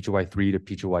PGY 3 to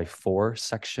PGY 4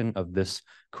 section of this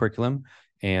curriculum.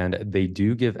 And they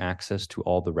do give access to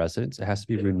all the residents. It has to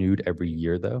be renewed every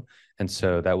year, though. And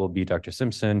so that will be Dr.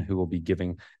 Simpson, who will be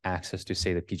giving access to,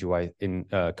 say, the PGY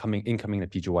incoming to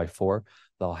PGY 4.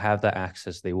 They'll have that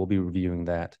access. They will be reviewing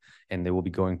that, and they will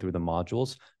be going through the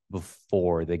modules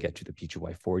before they get to the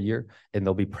PGY 4 year. And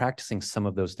they'll be practicing some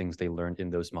of those things they learned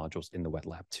in those modules in the wet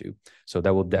lab too. So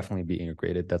that will definitely be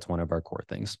integrated. That's one of our core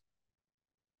things.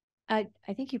 I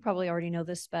think you probably already know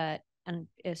this, but and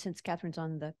since Catherine's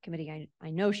on the committee, I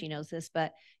know she knows this,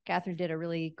 but Catherine did a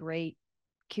really great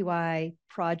QI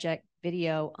project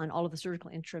video on all of the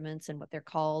surgical instruments and what they're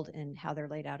called and how they're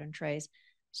laid out in trays.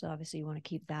 So obviously you want to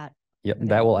keep that. Yep,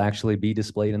 that will actually be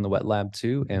displayed in the wet lab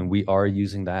too. And we are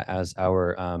using that as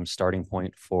our starting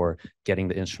point for getting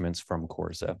the instruments from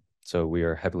Corsa. So we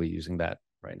are heavily using that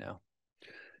right now.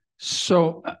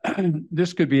 So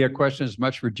this could be a question as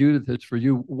much for Judith as for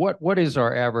you. What is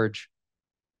our average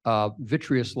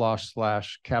vitreous loss /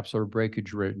 capsular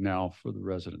breakage rate now for the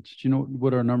residents? Do you know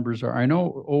what our numbers are? I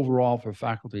know overall for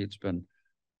faculty it's been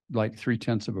like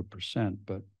 0.3%,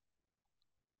 but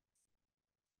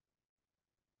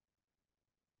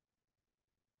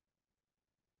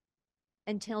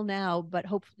until now, but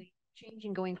hopefully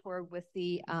changing going forward with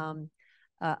the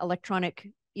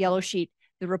electronic yellow sheet,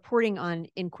 the reporting on,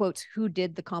 in quotes, who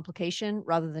did the complication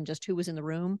rather than just who was in the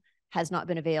room has not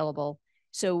been available.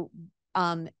 So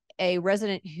a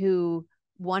resident who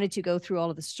wanted to go through all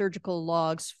of the surgical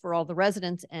logs for all the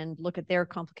residents and look at their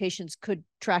complications could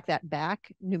track that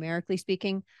back, numerically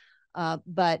speaking.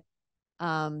 But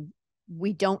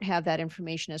we don't have that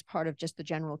information as part of just the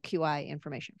general QI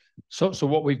information. So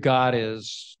what we've got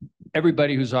is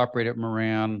everybody who's operated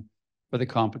Moran for the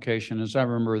complication. As I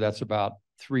remember, that's about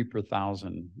 3 per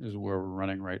 1,000 is where we're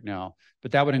running right now.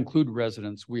 But that would include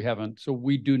residents. We haven't, so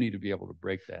we do need to be able to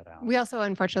break that out. We also,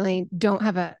 unfortunately, don't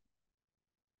have a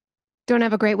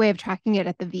great way of tracking it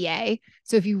at the VA.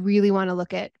 So if you really want to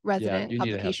look at resident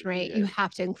complication rate, you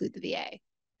have to include the VA.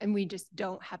 And we just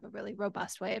don't have a really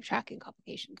robust way of tracking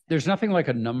complications. There's nothing like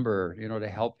a number, to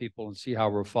help people and see how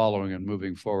we're following and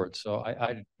moving forward. So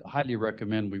I highly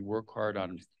recommend we work hard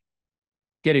on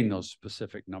getting those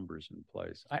specific numbers in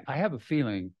place. I have a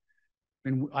feeling,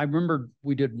 I remember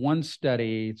we did one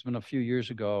study, it's been a few years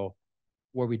ago,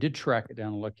 where we did track it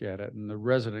down and look at it, and the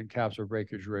resident capsular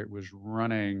breakage rate was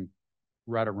running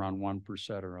right around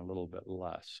 1% or a little bit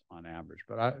less on average.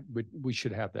 But we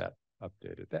should have that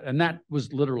updated. And that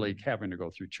was literally having to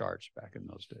go through charts back in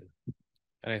those days.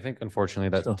 And I think, unfortunately,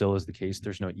 that still is the case.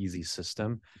 There's no easy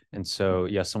system. And so,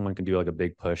 yeah, someone can do like a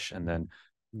big push and then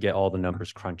get all the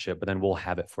numbers, crunch it, but then we'll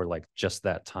have it for like just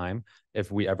that time.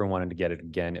 If we ever wanted to get it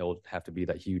again, it will have to be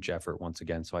that huge effort once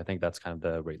again. So I think that's kind of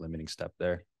the rate limiting step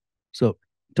there. So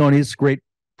Tony, it's a great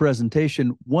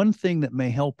presentation. One thing that may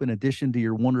help in addition to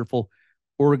your wonderful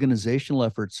organizational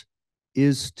efforts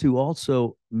is to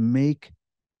also make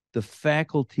the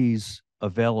faculty's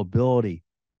availability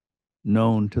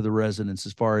known to the residents.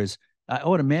 As far as I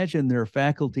would imagine there are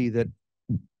faculty that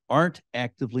aren't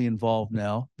actively involved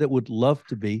now that would love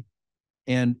to be,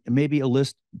 and maybe a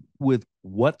list with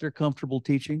what they're comfortable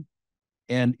teaching,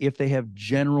 and if they have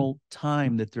general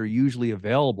time that they're usually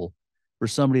available for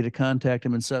somebody to contact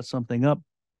them and set something up,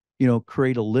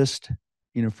 create a list,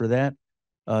 for that,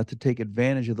 to take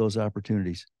advantage of those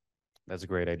opportunities. That's a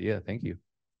great idea. Thank you.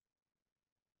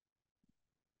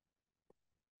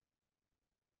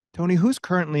 Tony, who's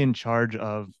currently in charge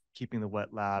of keeping the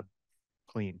wet lab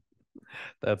clean?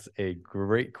 That's a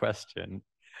great question.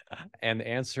 And the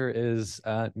answer is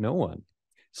no one.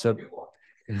 So,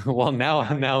 well,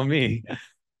 now me.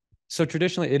 So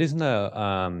traditionally, it isn't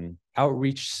a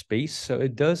outreach space. So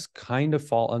it does kind of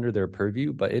fall under their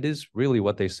purview, but it is really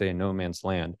what they say in no man's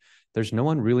land. There's no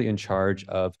one really in charge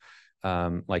of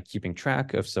like keeping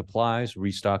track of supplies,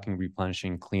 restocking,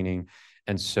 replenishing, cleaning.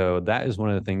 And so that is one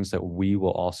of the things that we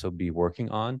will also be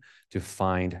working on to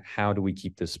find how do we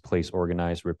keep this place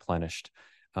organized, replenished,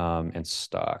 and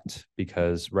stocked,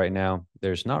 because right now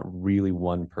there's not really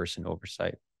one person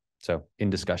oversight. So in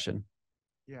discussion.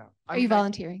 Yeah. Are you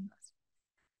volunteering?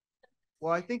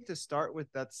 Well, I think to start with,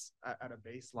 that's at a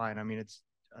baseline. I mean, it's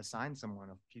assign someone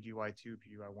a PGY2,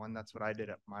 PGY1. That's what I did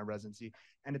at my residency.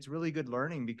 And it's really good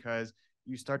learning because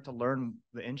you start to learn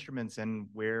the instruments and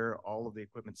where all of the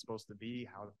equipment's supposed to be,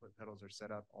 how the foot pedals are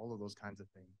set up, all of those kinds of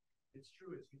things. It's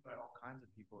true, it's used by all kinds of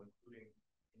people, including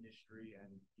industry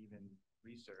and even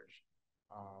research.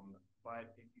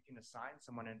 But if you can assign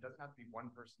someone, and it doesn't have to be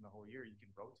one person the whole year, you can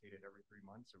rotate it every 3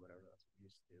 months or whatever, that's what we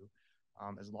used to do.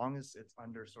 As long as it's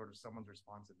under sort of someone's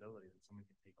responsibility, that someone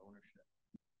can take ownership.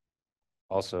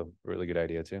 Also, really good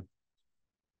idea too.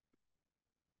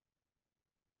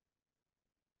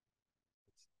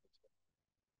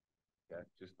 Yeah,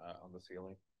 just on the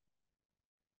ceiling.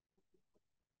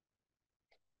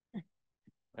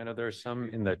 I know there's some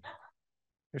in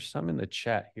the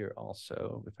chat here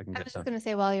also, if I can I get was some. just going to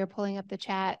say, while you're pulling up the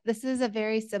chat, this is a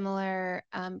very similar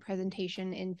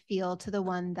presentation in feel to the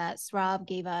one that Srav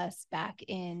gave us back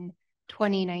in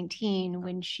 2019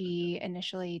 when she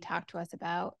initially talked to us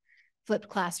about flipped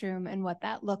classroom and what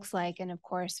that looks like. And of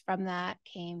course, from that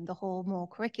came the whole MOL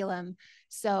curriculum.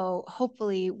 So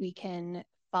hopefully we can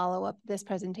follow up this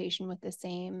presentation with the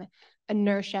same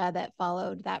inertia that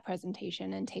followed that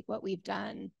presentation and take what we've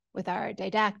done with our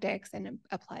didactics and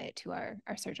apply it to our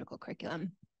surgical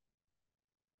curriculum.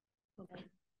 Okay.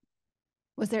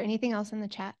 Was there anything else in the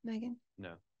chat, Megan?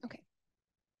 No. Okay.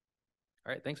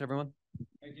 All right. Thanks, everyone.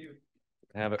 Thank you.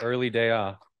 Have an early day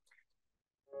off.